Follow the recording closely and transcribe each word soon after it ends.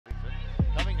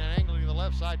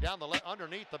left side, down the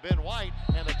underneath the Ben White,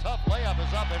 and the tough layup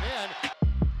is up and in.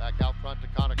 Back out front to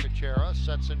Connor Kuchera,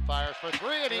 sets and fires for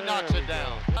three, and he knocks it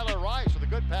down. Tyler Rice with a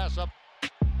good pass up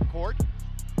court.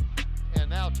 And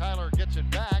now Tyler gets it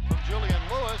back from Julian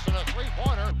Lewis, and a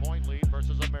three-pointer. Point lead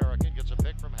versus American. Gets a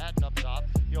pick from Hatton up top.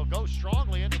 He'll go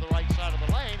strongly into the right side of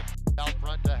the lane. Out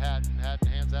front to Hatton. Hatton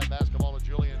hands that basketball to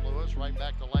Julian Lewis. Right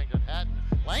back to Langdon Hatton.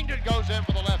 Langdon goes in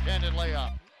for the left-handed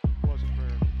layup. Wasn't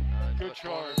fair. Good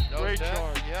charge. Great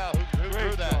charge. Yeah, who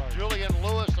drew that? Charge. Julian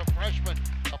Lewis, the freshman.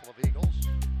 Couple of Eagles.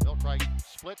 Milkwright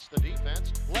splits the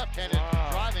defense. Left-handed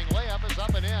driving layup is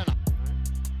up and in.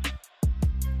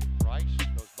 Rice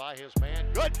goes by his man.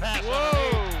 Good pass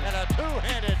underneath, and a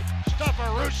two-handed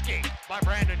Stufferuski by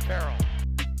Brandon Carroll.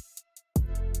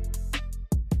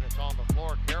 It's on the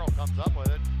floor. Carroll comes up with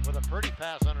it with a pretty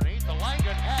pass underneath to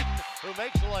Langdon Hatton, who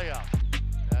makes the layup.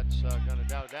 That's going to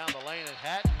go down the lane, and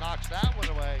Hatton knocks that one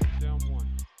away. Down one.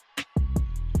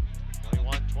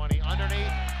 21-20 underneath.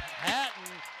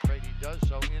 Hatton, Brady does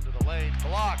so into the lane.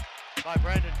 Blocked by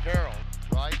Brandon Carroll.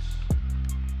 Rice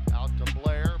out to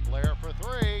Blair. Blair for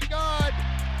three. Good!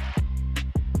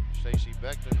 Stacey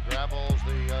Beckton gravels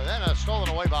then stolen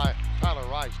away by Tyler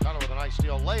Rice. Tyler with a nice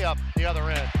steal. Layup the other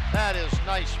end. That is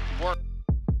nice work.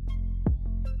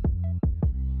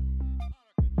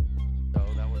 So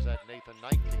that was at Nathan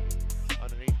 19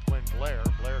 underneath Quinn Blair.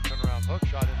 Blair turned around hook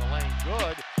shot in the lane.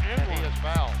 Good. And he is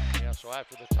fouled. Yeah, so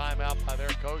after the timeout by their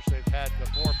coach, they've had the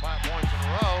 4 points in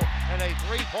a row. And a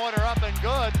three-pointer up and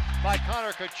good by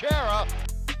Connor Kuchera.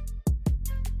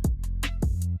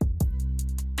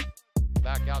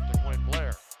 Back out to Quinn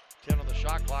Blair. 10 on the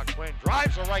shot clock. Quinn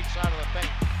drives the right side of the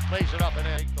paint. Lays it up and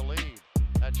in. Take the lead.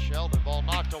 That's Sheldon. Ball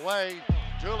knocked away.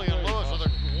 Julian Lewis with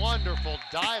a wonderful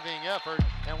diving effort.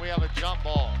 And we have a jump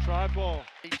ball. Try ball.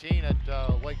 18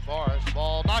 at Wake Forest.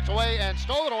 Ball knocked away and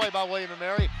stolen away by William &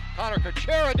 Mary. Connor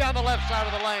Kuchera down the left side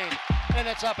of the lane. And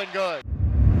it's up and good.